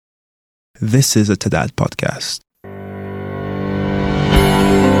This is a TDAD podcast.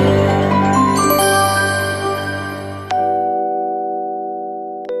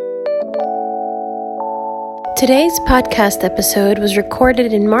 Today's podcast episode was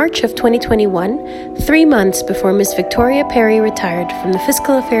recorded in March of 2021, 3 months before Ms. Victoria Perry retired from the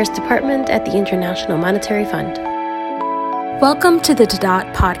Fiscal Affairs Department at the International Monetary Fund. Welcome to the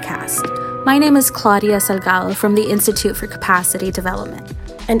TDAD podcast. My name is Claudia Salgado from the Institute for Capacity Development.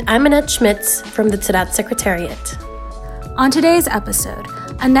 And I'm Annette Schmitz from the TDAD Secretariat. On today's episode,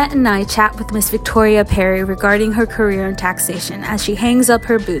 Annette and I chat with Ms. Victoria Perry regarding her career in taxation as she hangs up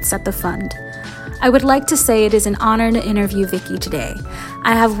her boots at the fund. I would like to say it is an honor to interview Vicky today.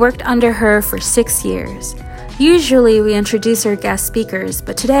 I have worked under her for 6 years. Usually we introduce our guest speakers,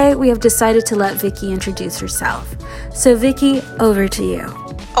 but today we have decided to let Vicky introduce herself. So Vicky, over to you.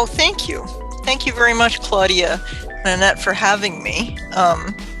 Oh, thank you. Thank you very much, Claudia and Annette, for having me.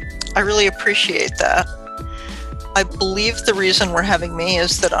 I really appreciate that. I believe the reason we're having me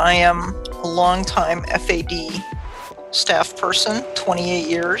is that I am a longtime FAD staff person, 28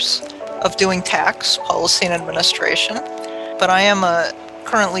 years of doing tax, policy, and administration. But I am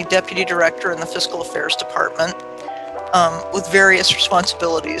currently Deputy Director in the Fiscal Affairs Department with various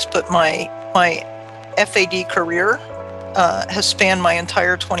responsibilities, but my FAD career has spanned my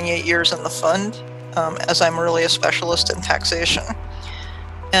entire 28 years in the fund, as I'm really a specialist in taxation.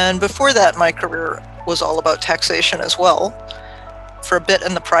 And before that, my career was all about taxation as well, for a bit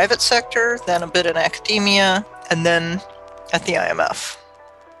in the private sector, then a bit in academia, and then at the IMF.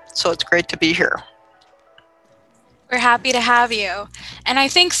 So it's great to be here. We're happy to have you. And I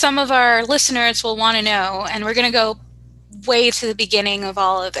think some of our listeners will want to know, and we're going to go way to the beginning of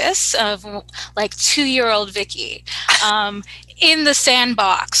all of this, of like 2-year-old Vicky in the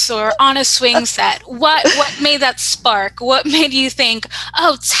sandbox or on a swing set. What made that spark? What made you think,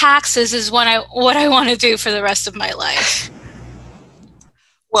 oh, taxes is what I want to do for the rest of my life?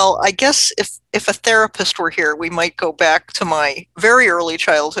 Well, I guess if a therapist were here, we might go back to my very early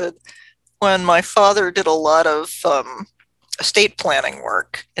childhood when my father did a lot of estate planning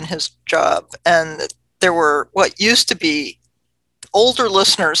work in his job. And there were what used to be, older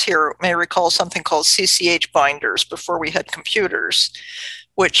listeners here may recall something called CCH binders before we had computers,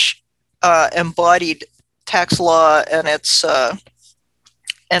 which embodied tax law and its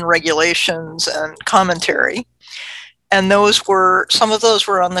and regulations and commentary. And some of those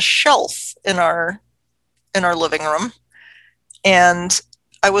were on the shelf in our living room. And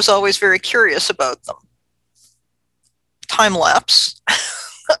I was always very curious about them. Time lapse.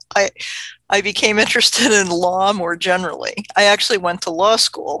 I became interested in law more generally. I actually went to law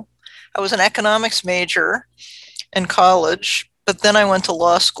school. I was an economics major in college, but then I went to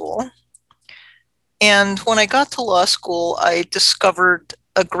law school. And when I got to law school, I discovered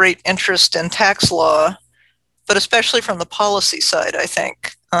a great interest in tax law, but especially from the policy side, I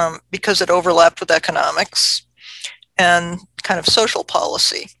think, because it overlapped with economics and kind of social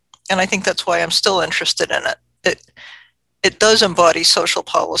policy. And I think that's why I'm still interested in it. It does embody social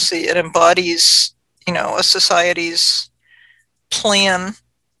policy. It embodies, a society's plan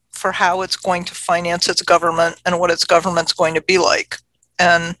for how it's going to finance its government and what its government's going to be like.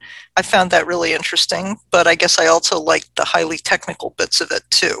 And I found that really interesting, but I guess I also liked the highly technical bits of it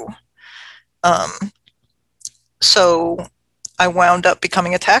too. So I wound up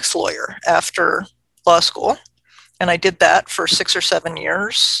becoming a tax lawyer after law school. And I did that for 6 or 7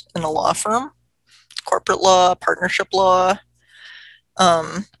 years in a law firm, corporate law, partnership law.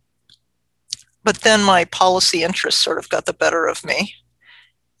 But then my policy interests sort of got the better of me.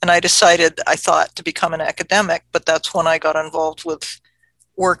 And I thought to become an academic, but that's when I got involved with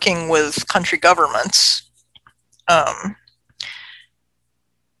working with country governments.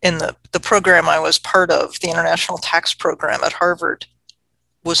 In the program I was part of, the International Tax Program at Harvard,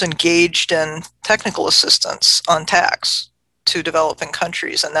 was engaged in technical assistance on tax to developing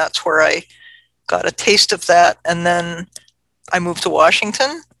countries. And that's where I got a taste of that. And then I moved to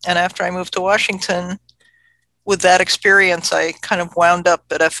Washington. And after I moved to Washington, with that experience, I kind of wound up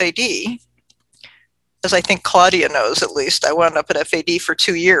at FAD. As I think Claudia knows, at least, I wound up at FAD for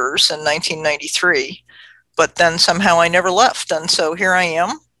 2 years in 1993. But then somehow I never left. And so here I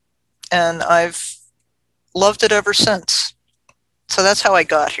am. And I've loved it ever since. So that's how I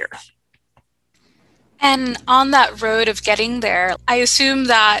got here. And on that road of getting there, I assume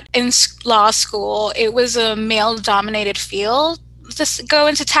that in law school, it was a male-dominated field to go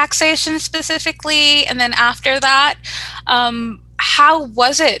into taxation specifically. And then after that, how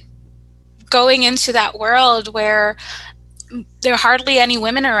was it going into that world where there are hardly any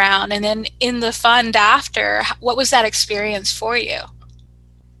women around? And then in the fund after, what was that experience for you?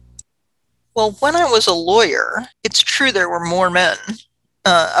 Well, when I was a lawyer, it's true there were more men.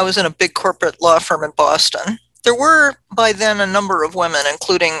 I was in a big corporate law firm in Boston. There were by then a number of women,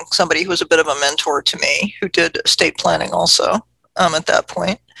 including somebody who was a bit of a mentor to me, who did estate planning also at that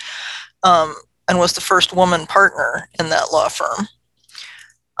point, and was the first woman partner in that law firm.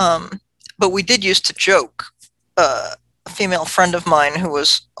 But we did used to joke, a female friend of mine who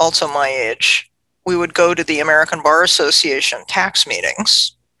was also my age, we would go to the American Bar Association tax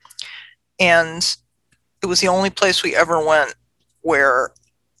meetings, and it was the only place we ever went where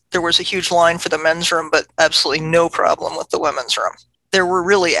there was a huge line for the men's room, but absolutely no problem with the women's room. There were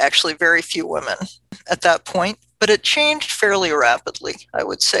really actually very few women at that point, but it changed fairly rapidly, I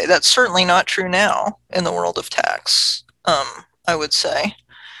would say. That's certainly not true now in the world of tax, I would say.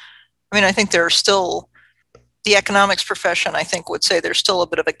 I mean, I think there are still, the economics profession, I think, would say there's still a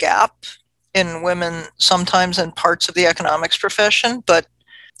bit of a gap in women sometimes in parts of the economics profession, but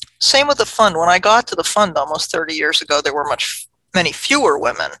same with the fund. When I got to the fund almost 30 years ago, there were many fewer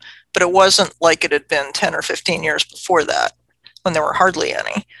women, but it wasn't like it had been 10 or 15 years before that, when there were hardly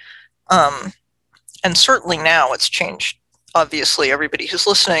any. And certainly now it's changed. Obviously, everybody who's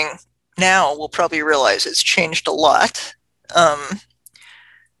listening now will probably realize it's changed a lot.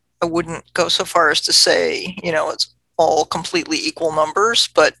 I wouldn't go so far as to say, it's all completely equal numbers,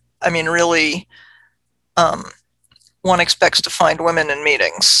 but I mean, really, one expects to find women in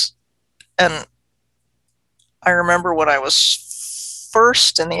meetings. And I remember when I was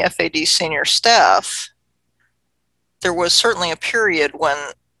first in the FAD senior staff, there was certainly a period when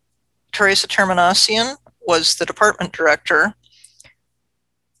Teresa Terminacion was the department director,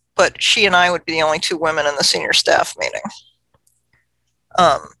 but she and I would be the only two women in the senior staff meeting.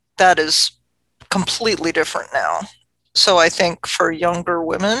 That is completely different now. So I think for younger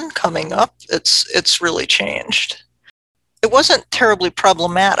women coming up, it's really changed. It wasn't terribly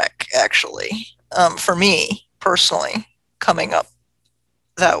problematic, actually, for me personally, coming up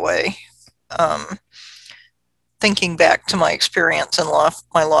that way. Thinking back to my experience in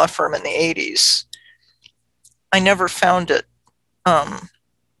my law firm in the 80s, I never found it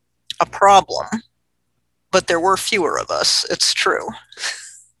a problem, but there were fewer of us, it's true.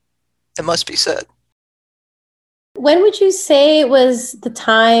 It must be said. When would you say was the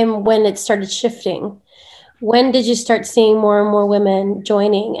time when it started shifting? When did you start seeing more and more women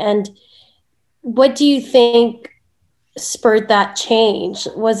joining? And what do you think spurred that change?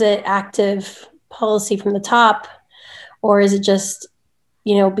 Was it active policy from the top? Or is it just,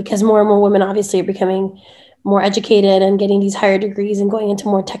 because more and more women obviously are becoming more educated and getting these higher degrees and going into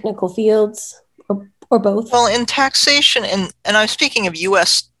more technical fields, or both? Well, in taxation, and I'm speaking of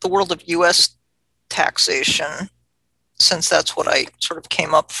the world of U.S. taxation, since that's what I sort of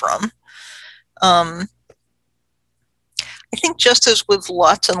came up from. I think just as with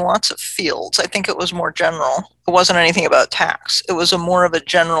lots and lots of fields, I think it was more general. It wasn't anything about tax. It was more of a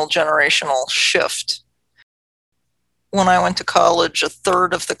general generational shift. When I went to college, a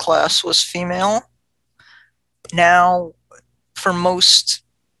third of the class was female. Now, for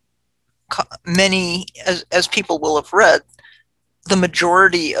many, as people will have read, the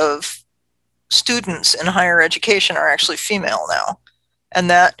majority of students in higher education are actually female now. And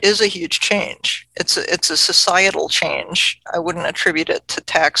that is a huge change. It's a societal change. I wouldn't attribute it to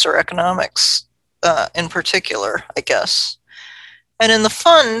tax or economics in particular, I guess. And in the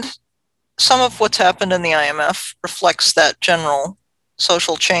fund, some of what's happened in the IMF reflects that general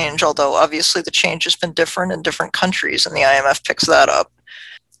social change, although obviously the change has been different in different countries, and the IMF picks that up.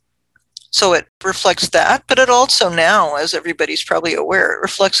 So it reflects that, but it also now, as everybody's probably aware, it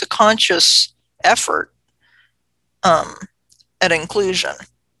reflects a conscious effort at inclusion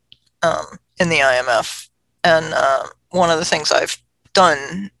in the IMF. And one of the things I've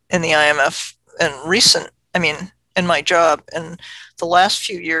done in the IMF in my job in the last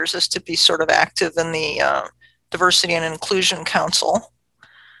few years is to be sort of active in the Diversity and Inclusion Council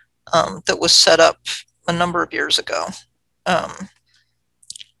that was set up a number of years ago.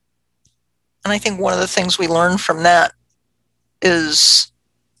 And I think one of the things we learned from that is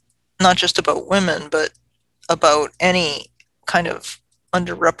not just about women, but about any kind of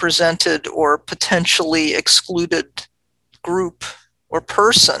underrepresented or potentially excluded group or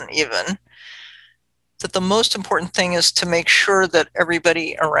person even, that the most important thing is to make sure that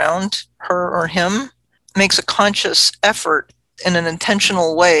everybody around her or him makes a conscious effort in an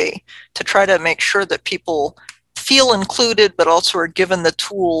intentional way to try to make sure that people feel included, but also are given the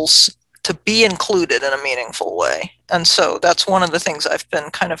tools to be included in a meaningful way. And so that's one of the things I've been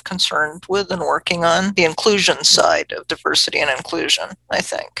kind of concerned with and working on, the inclusion side of diversity and inclusion, I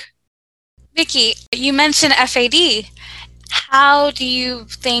think. Vicki, you mentioned FAD. How do you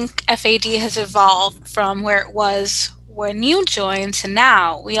think FAD has evolved from where it was when you joined to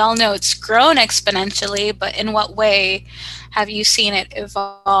now? We all know it's grown exponentially, but in what way have you seen it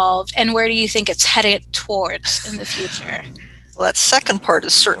evolve, and where do you think it's headed towards in the future? Well, that second part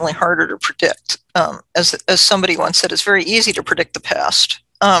is certainly harder to predict. As somebody once said, it's very easy to predict the past.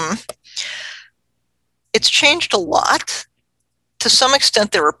 It's changed a lot. To some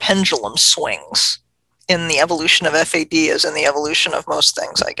extent, there were pendulum swings in the evolution of FAD as in the evolution of most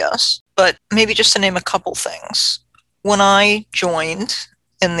things, I guess. But maybe just to name a couple things. When I joined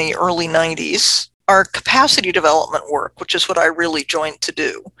in the early 90s, our capacity development work, which is what I really joined to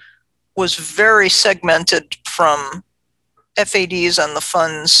do, was very segmented from FADs and the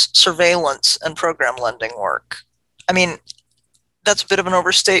fund's surveillance and program lending work. I mean, that's a bit of an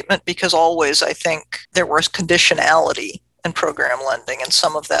overstatement because always I think there was conditionality in program lending, and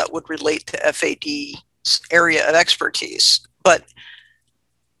some of that would relate to FAD's area of expertise. But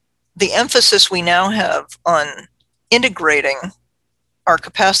the emphasis we now have on integrating our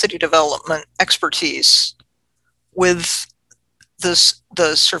capacity development expertise with the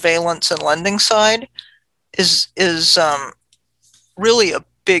surveillance and lending side is really a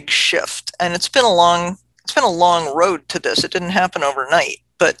big shift, and it's been a long road to this. It didn't happen overnight,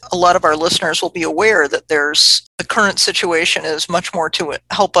 but a lot of our listeners will be aware that the current situation is much more to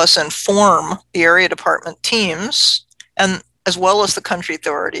help us inform the area department teams and as well as the country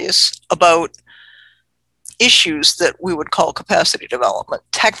authorities about issues that we would call capacity development,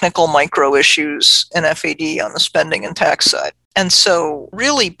 technical micro issues in FAD on the spending and tax side. And so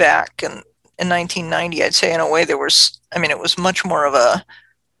really back in 1990, I'd say in a way it was much more of a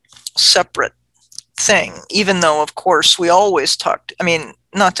separate thing, even though, of course, we always talked,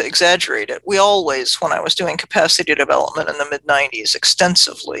 not to exaggerate it, we always, when I was doing capacity development in the mid-90s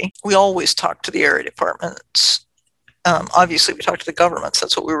extensively, we always talked to the area departments. Obviously, we talked to the governments,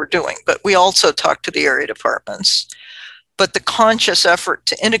 that's what we were doing, but we also talked to the area departments. But the conscious effort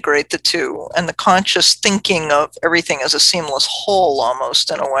to integrate the two and the conscious thinking of everything as a seamless whole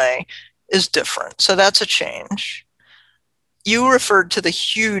almost in a way is different. So that's a change. You referred to the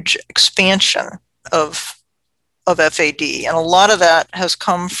huge expansion of FAD, and a lot of that has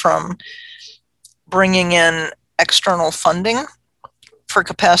come from bringing in external funding for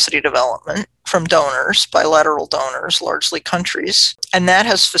capacity development from donors, bilateral donors, largely countries, and that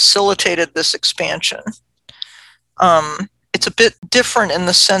has facilitated this expansion. It's a bit different in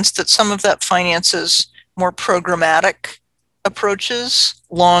the sense that some of that finances more programmatic approaches,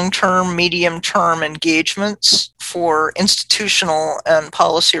 long-term, medium-term engagements for institutional and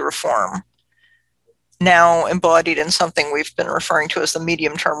policy reform, now embodied in something we've been referring to as the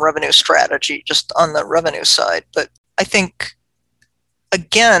medium-term revenue strategy, just on the revenue side. But I think,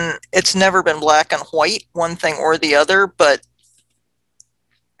 again, it's never been black and white, one thing or the other, but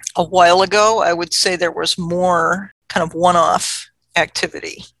a while ago, I would say there was more kind of one-off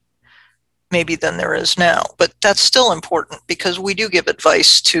activity maybe than there is now. But that's still important because we do give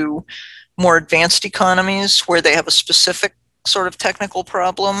advice to more advanced economies where they have a specific sort of technical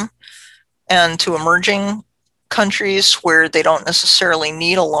problem, and to emerging countries where they don't necessarily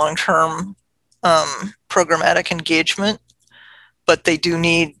need a long-term programmatic engagement, but they do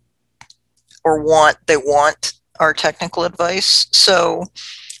need they want our technical advice. So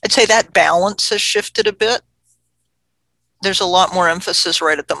I'd say that balance has shifted a bit. There's a lot more emphasis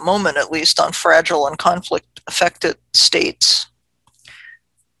right at the moment, at least, on fragile and conflict-affected states.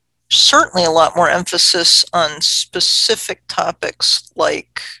 Certainly a lot more emphasis on specific topics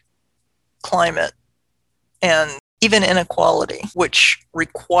like climate and even inequality, which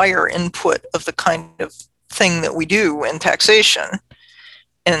require input of the kind of thing that we do in taxation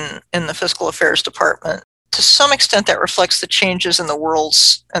in the Fiscal Affairs Department. To some extent, that reflects the changes in the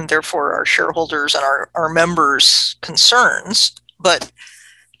world's, and therefore our shareholders and our members' concerns. But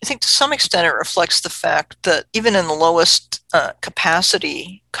I think to some extent, it reflects the fact that even in the lowest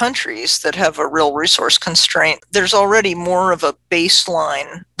capacity countries that have a real resource constraint, there's already more of a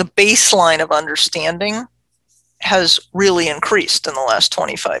baseline. The baseline of understanding has really increased in the last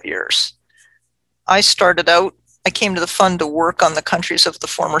 25 years. I came to the fund to work on the countries of the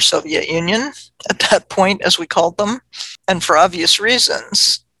former Soviet Union at that point, as we called them. And for obvious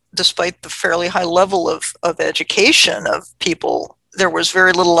reasons, despite the fairly high level of education of people, there was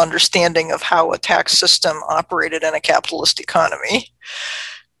very little understanding of how a tax system operated in a capitalist economy.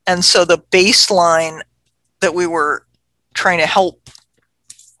 And so the baseline that we were trying to help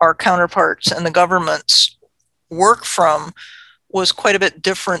our counterparts and the governments work from was quite a bit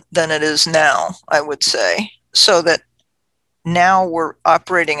different than it is now, I would say. So that now we're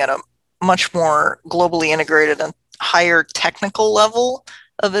operating at a much more globally integrated and higher technical level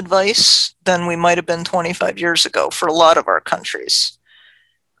of advice than we might have been 25 years ago for a lot of our countries,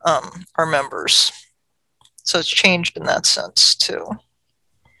 our members. So it's changed in that sense too.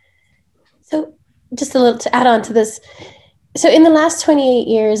 So just a little to add on to this. So in the last 28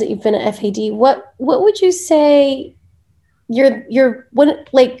 years that you've been at FAD, what would you say your what,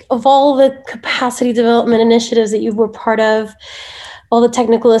 like, of all the capacity development initiatives that you were part of, all the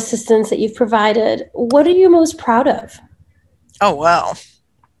technical assistance that you've provided, what are you most proud of? Oh, wow.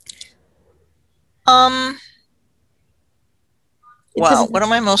 Wow, what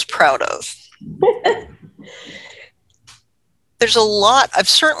am I most proud of? There's a lot. I've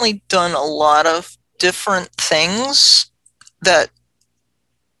certainly done a lot of different things that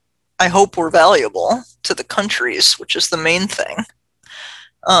I hope were valuable to the countries, which is the main thing.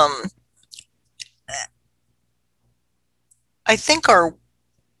 I think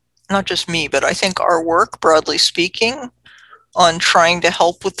not just me, but I think our work, broadly speaking, on trying to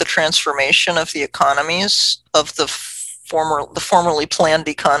help with the transformation of the economies of the formerly planned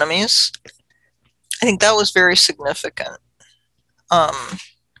economies, I think that was very significant. I'm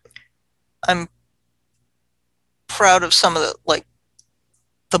proud of some of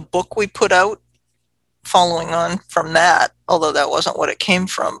the book we put out following on from that, although that wasn't what it came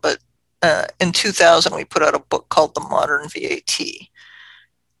from. But in 2000, we put out a book called The Modern VAT,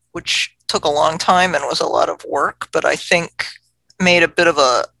 which took a long time and was a lot of work, but I think made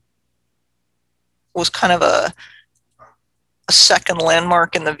was kind of a second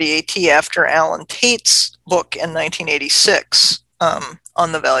landmark in the VAT after Alan Tate's book in 1986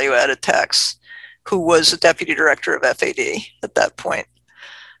 on the value-added tax, who was a deputy director of FAD at that point.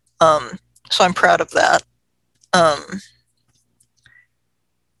 So I'm proud of that. I've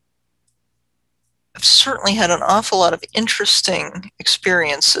certainly had an awful lot of interesting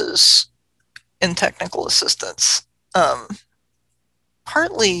experiences in technical assistance.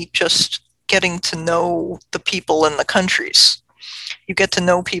 Partly just getting to know the people in the countries. You get to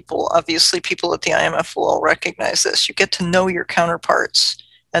know people. Obviously, people at the IMF will all recognize this. You get to know your counterparts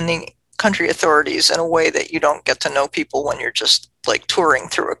and the country authorities in a way that you don't get to know people when you're just like touring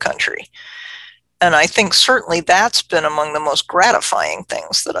through a country. And I think certainly that's been among the most gratifying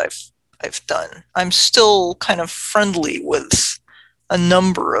things that I've done. I'm still kind of friendly with a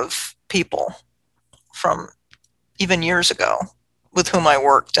number of people from even years ago with whom I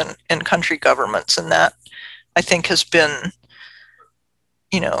worked in country governments. And that, I think, has been,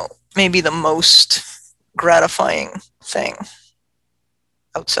 maybe the most gratifying thing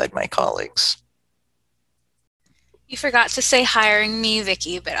outside my colleagues. You forgot to say hiring me,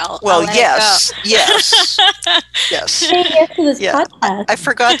 Vicki, but I'll let yes, it go. yes, yes. Yeah. I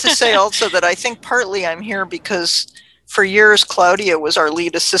forgot to say also that I think partly I'm here because for years, Claudia was our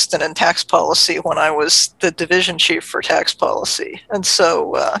lead assistant in tax policy when I was the division chief for tax policy. And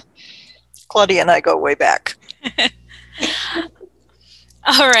so Claudia and I go way back.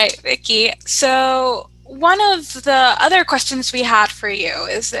 All right, Vicki. So one of the other questions we had for you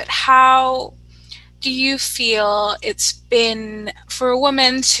is that how do you feel it's been for a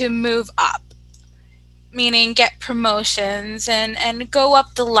woman to move up, meaning get promotions and go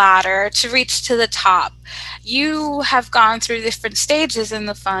up the ladder to reach to the top? You have gone through different stages in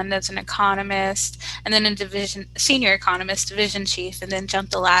the fund as an economist, and then a senior economist, division chief, and then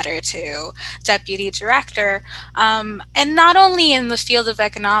jumped the ladder to deputy director. And not only in the field of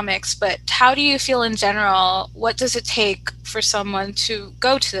economics, but how do you feel in general? What does it take for someone to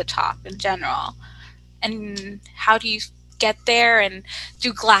go to the top in general? And how do you get there? And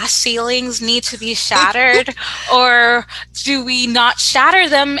do glass ceilings need to be shattered, or do we not shatter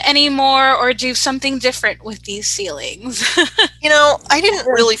them anymore, or do something different with these ceilings? I didn't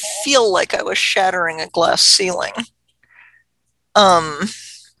really feel like I was shattering a glass ceiling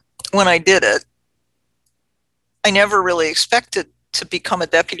when I did it. I never really expected to become a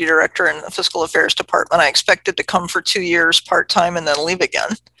deputy director in the fiscal affairs department. I expected to come for 2 years part-time and then leave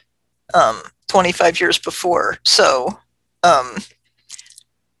again 25 years before. So I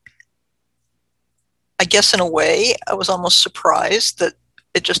guess in a way, I was almost surprised that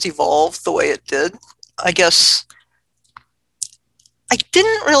it just evolved the way it did. I guess I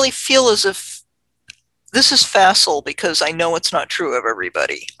didn't really feel as if, this is facile because I know it's not true of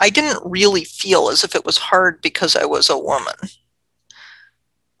everybody. I didn't really feel as if it was hard because I was a woman.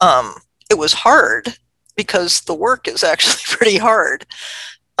 It was hard because the work is actually pretty hard.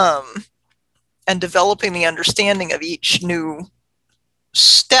 And developing the understanding of each new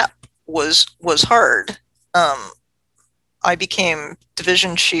step was hard. I became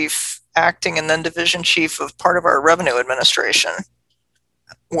division chief acting and then division chief of part of our revenue administration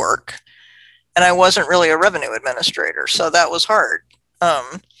work. And I wasn't really a revenue administrator, so that was hard.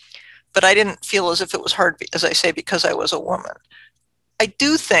 But I didn't feel as if it was hard, as I say, because I was a woman. I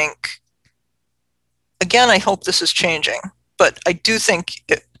do think, again, I hope this is changing, but I do think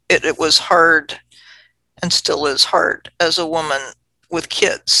it was hard and still is hard as a woman with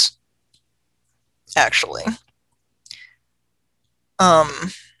kids, actually.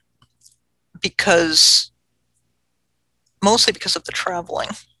 Mostly because of the traveling.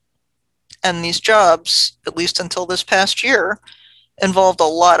 And these jobs, at least until this past year, involved a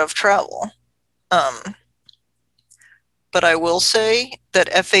lot of travel. But I will say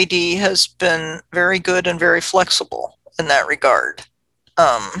that FAD has been very good and very flexible in that regard.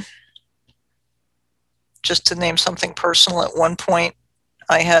 Just to name something personal, at one point,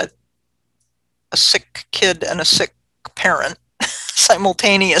 I had a sick kid and a sick parent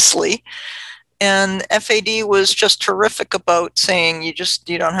simultaneously. And FAD was just terrific about saying, you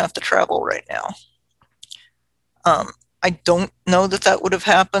don't have to travel right now. I don't know that would have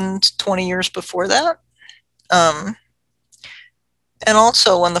happened 20 years before that. And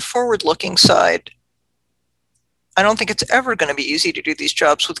also on the forward-looking side, I don't think it's ever going to be easy to do these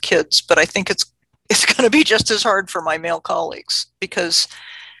jobs with kids, but I think it's going to be just as hard for my male colleagues, because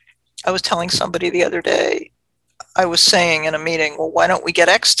I was telling somebody the other day, I was saying in a meeting, well, why don't we get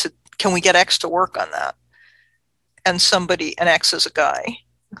can we get X to work on that? And X is a guy,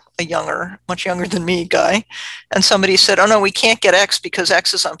 much younger than me guy. And somebody said, oh no, we can't get X because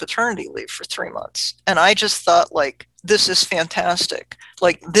X is on paternity leave for 3 months. And I just thought, like, this is fantastic.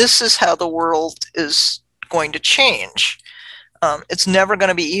 Like, this is how the world is going to change. It's never going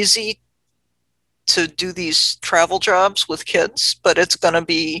to be easy to do these travel jobs with kids, but it's going to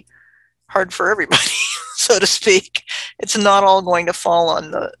be hard for everybody, so to speak. It's not all going to fall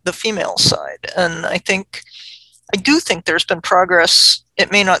on the female side. And I do think there's been progress.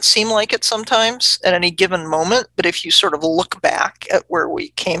 It may not seem like it sometimes at any given moment, but if you sort of look back at where we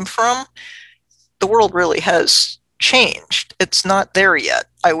came from, the world really has changed. It's not there yet.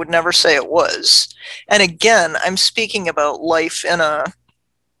 I would never say it was. And again, I'm speaking about life in a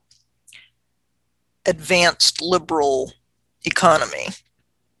advanced liberal economy.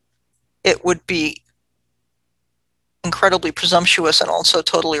 It would be incredibly presumptuous and also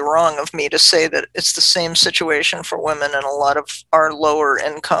totally wrong of me to say that it's the same situation for women in a lot of our lower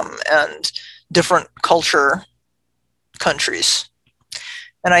income and different culture countries.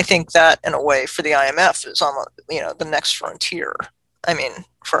 And I think that, in a way, for the IMF is almost, the next frontier. I mean,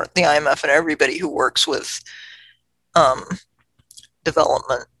 for the IMF and everybody who works with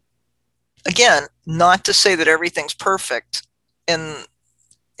development. Again, not to say that everything's perfect in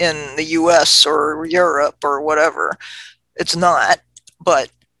the US or Europe or whatever. It's not,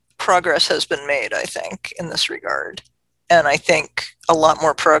 but progress has been made, I think, in this regard. And I think a lot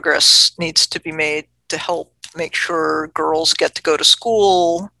more progress needs to be made to help make sure girls get to go to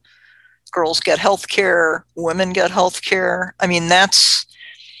school, girls get health care, women get health care. I mean, that's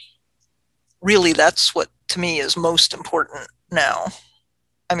what to me is most important now.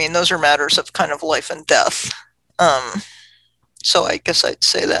 I mean, those are matters of kind of life and death. So I guess I'd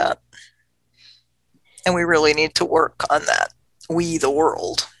say that. And we really need to work on that. We, the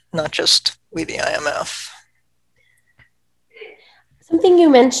world, not just we, the IMF. Something you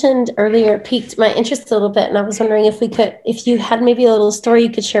mentioned earlier piqued my interest a little bit, and I was wondering if you had maybe a little story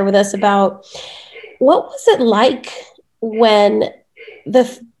you could share with us about what was it like when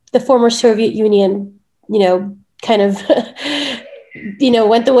the former Soviet Union, kind of,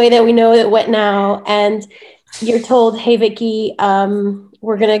 went the way that we know it went now, and you're told, hey, Vicki,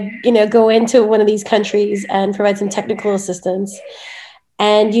 we're going to, go into one of these countries and provide some technical assistance.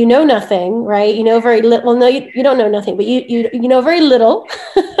 And you know nothing, right? You know very little. Well, no, you don't know nothing, but you know very little,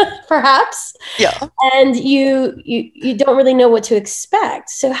 perhaps. Yeah. And you don't really know what to expect.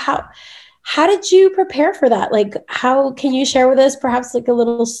 So how did you prepare for that? Like, how can you share with us perhaps like a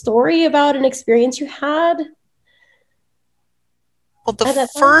little story about an experience you had? Well, the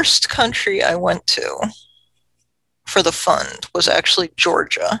first country I went to for the fund was actually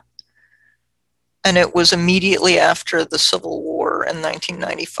Georgia. And it was immediately after the Civil War in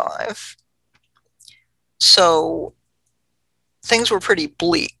 1995. So things were pretty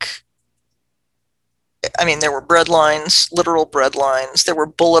bleak. I mean, there were bread lines, literal bread lines. There were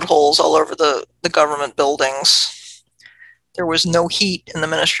bullet holes all over the government buildings. There was no heat in the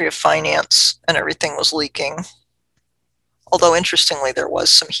Ministry of Finance, and everything was leaking. Although, interestingly, there was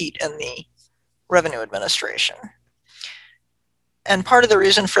some heat in the Revenue Administration. And part of the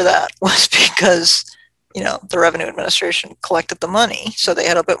reason for that was because, the Revenue Administration collected the money, so they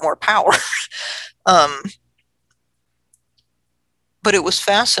had a bit more power. but it was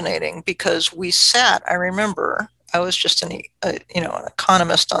fascinating because we sat, I remember, I was just an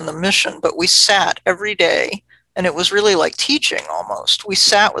economist on the mission, but we sat every day, and it was really like teaching almost. We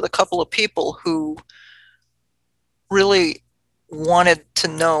sat with a couple of people who really wanted to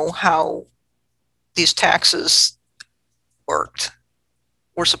know how these taxes were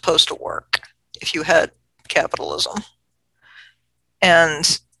supposed to work if you had capitalism.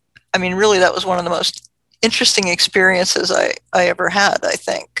 And I mean, really, that was one of the most interesting experiences I ever had, I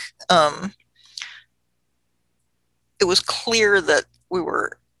think. It was clear that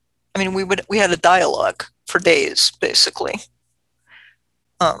we had a dialogue for days, basically,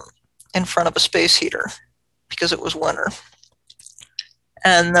 in front of a space heater because it was winter.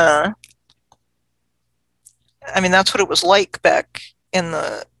 And that's what it was like back in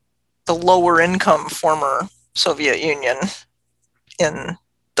the lower income former Soviet Union in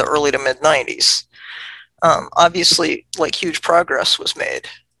the early to mid 90s. Obviously, like, huge progress was made.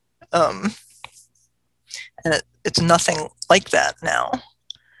 And it's nothing like that now.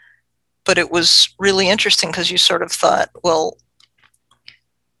 But it was really interesting because you sort of thought, well,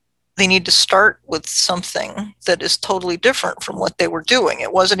 they need to start with something that is totally different from what they were doing.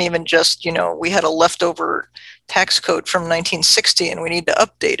 It wasn't even just, we had a leftover tax code from 1960 and we need to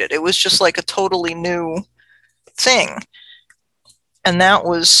update it. It was just like a totally new thing. And that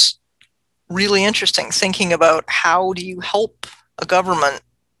was really interesting, thinking about how do you help a government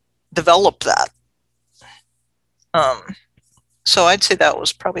develop that. So I'd say that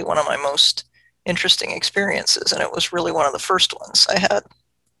was probably one of my most interesting experiences, and it was really one of the first ones I had.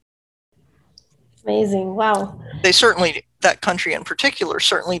 Amazing. Wow. They certainly, that country in particular,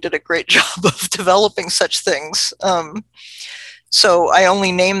 certainly did a great job of developing such things. So I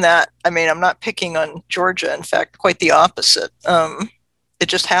only name that, I'm not picking on Georgia. In fact, quite the opposite. It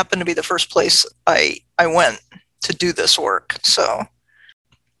just happened to be the first place I went to do this work. So,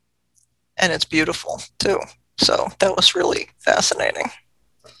 and it's beautiful too. So that was really fascinating.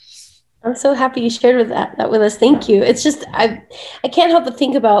 I'm so happy you shared that with us. Thank you. It's just, I can't help but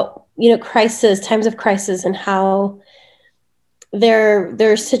think about, times of crisis, and how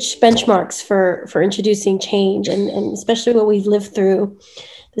there's such benchmarks for introducing change, and especially what we've lived through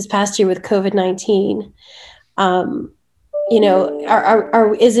this past year with COVID-19.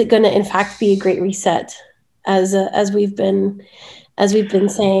 Is it going to in fact be a great reset, as we've been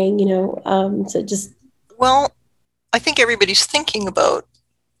saying? Well, I think everybody's thinking about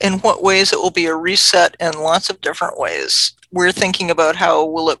in what ways it will be a reset in lots of different ways. We're thinking about how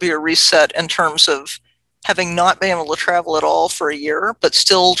will it be a reset in terms of having not been able to travel at all for a year, but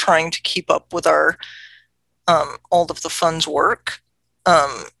still trying to keep up with our all of the funds work.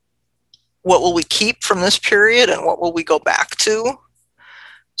 What will we keep from this period, and what will we go back to?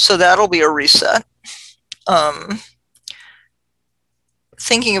 So that'll be a reset.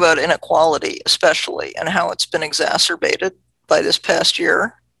 Thinking about inequality, especially, and how it's been exacerbated by this past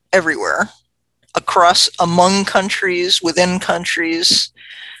year everywhere, among countries, within countries,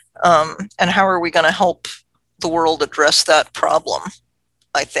 and how are we going to help the world address that problem,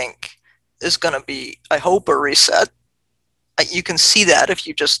 I think, is going to be, I hope, a reset. You can see that if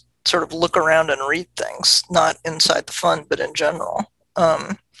you just sort of look around and read things, not inside the fund, but in general.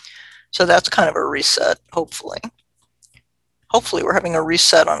 So that's kind of a reset, hopefully. Hopefully we're having a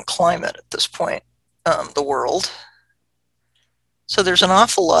reset on climate at this point, the world. So there's an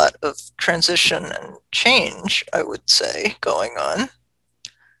awful lot of transition and change, I would say, going on.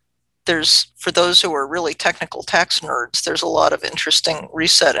 For those who are really technical tax nerds, there's a lot of interesting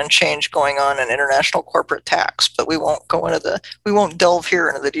reset and change going on in international corporate tax, but we won't delve here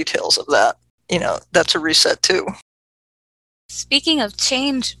into the details of that. That's a reset too. Speaking of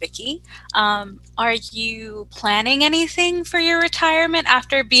change, Vicki, are you planning anything for your retirement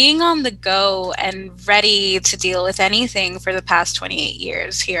after being on the go and ready to deal with anything for the past 28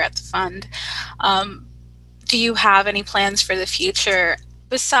 years here at the fund? Do you have any plans for the future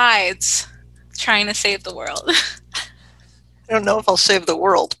besides trying to save the world? I don't know if I'll save the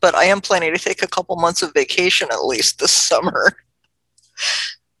world, but I am planning to take a couple months of vacation at least this summer.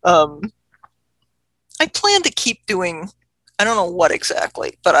 I plan to keep doing, I don't know what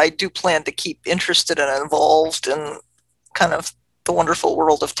exactly, but I do plan to keep interested and involved in kind of the wonderful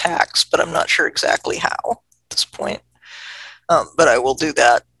world of tax, but I'm not sure exactly how at this point. But I will do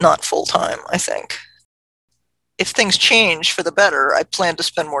that, not full time, I think. If things change for the better, I plan to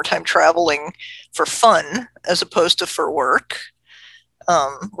spend more time traveling for fun as opposed to for work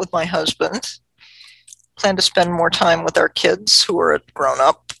with my husband. Plan to spend more time with our kids who are grown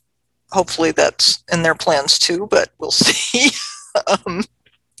up. Hopefully that's in their plans too, but we'll see.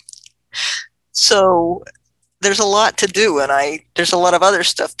 So there's a lot to do, and there's a lot of other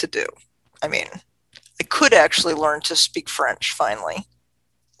stuff to do. I mean, I could actually learn to speak French finally,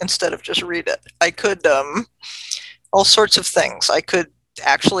 instead of just read it. I could, all sorts of things. I could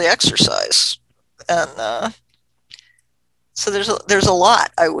actually exercise, and so there's a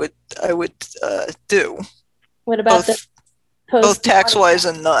lot I would do. What about both tax-wise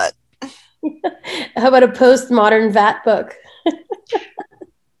and not? How about a postmodern VAT book?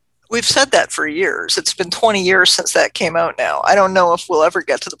 We've said that for years. It's been 20 years since that came out now. I don't know if we'll ever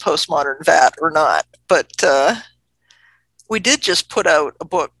get to the postmodern VAT or not, but we did just put out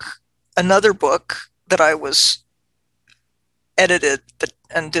another book that I was edited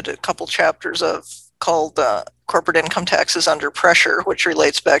and did a couple chapters of, called Corporate Income Taxes Under Pressure, which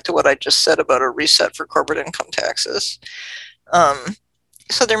relates back to what I just said about a reset for corporate income taxes.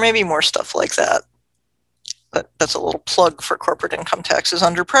 So there may be more stuff like that. But that's a little plug for Corporate Income Taxes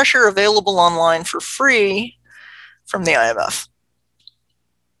Under Pressure, available online for free from the IMF.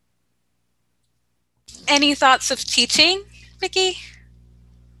 Any thoughts of teaching, Vicki?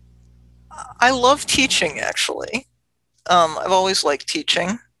 I love teaching, actually. I've always liked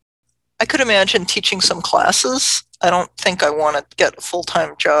teaching. I could imagine teaching some classes. I don't think I want to get a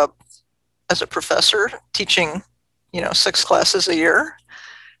full-time job as a professor, teaching, 6 classes a year.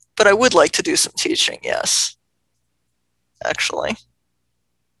 But I would like to do some teaching, yes, actually.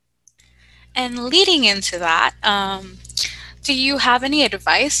 And leading into that, do you have any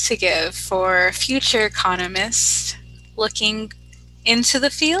advice to give for future economists looking into the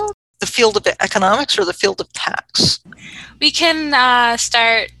field? The field of economics or the field of tax? We can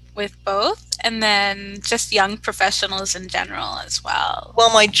start with both, and then just young professionals in general as well.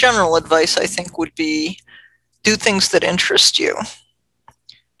 Well, my general advice, I think, would be do things that interest you.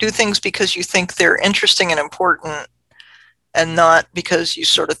 Do things because you think they're interesting and important, and not because you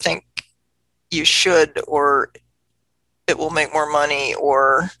sort of think you should, or it will make more money,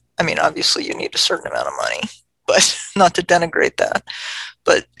 or, I mean, obviously you need a certain amount of money, but not to denigrate that.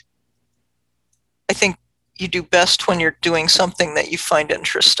 But I think you do best when you're doing something that you find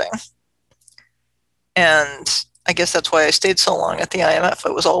interesting. And I guess that's why I stayed so long at the IMF.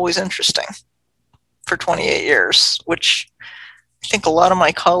 It was always interesting for 28 years, which I think a lot of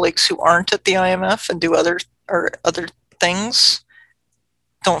my colleagues who aren't at the IMF and do other things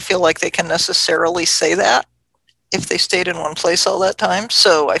don't feel like they can necessarily say that if they stayed in one place all that time.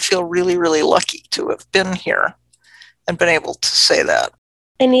 So I feel really, really lucky to have been here and been able to say that.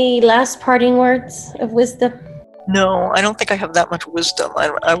 Any last parting words of wisdom? No, I don't think I have that much wisdom.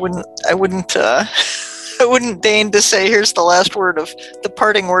 I wouldn't deign to say here's the last word of the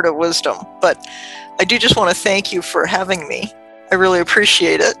parting word of wisdom. But I do just want to thank you for having me. I really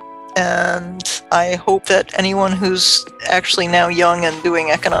appreciate it. And I hope that anyone who's actually now young and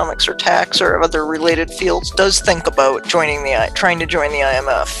doing economics or tax or other related fields does think about trying to join the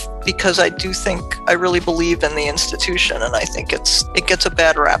IMF, because I do think, I really believe in the institution, and I think it gets a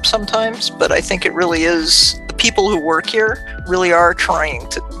bad rap sometimes, but I think it really is, the people who work here really are trying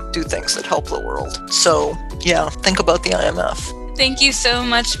to do things that help the world. So yeah, think about the IMF. Thank you so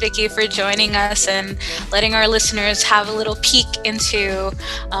much, Vicki, for joining us and letting our listeners have a little peek into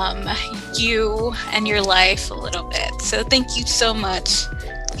you and your life a little bit. So thank you so much.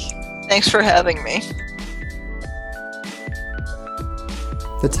 Thanks for having me.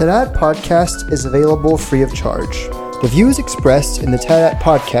 The TEDAT podcast is available free of charge. The views expressed in the TEDAT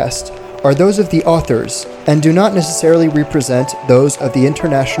podcast are those of the authors and do not necessarily represent those of the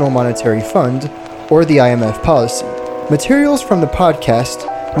International Monetary Fund or the IMF policy. Materials from the podcast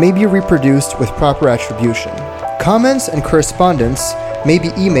may be reproduced with proper attribution. Comments and correspondence may be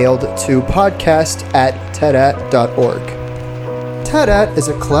emailed to podcast@tedat.org. TEDAT is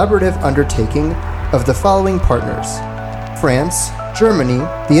a collaborative undertaking of the following partners: France, Germany,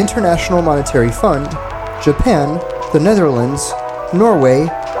 the International Monetary Fund, Japan, the Netherlands, Norway,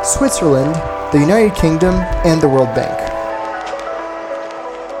 Switzerland, the United Kingdom, and the World Bank.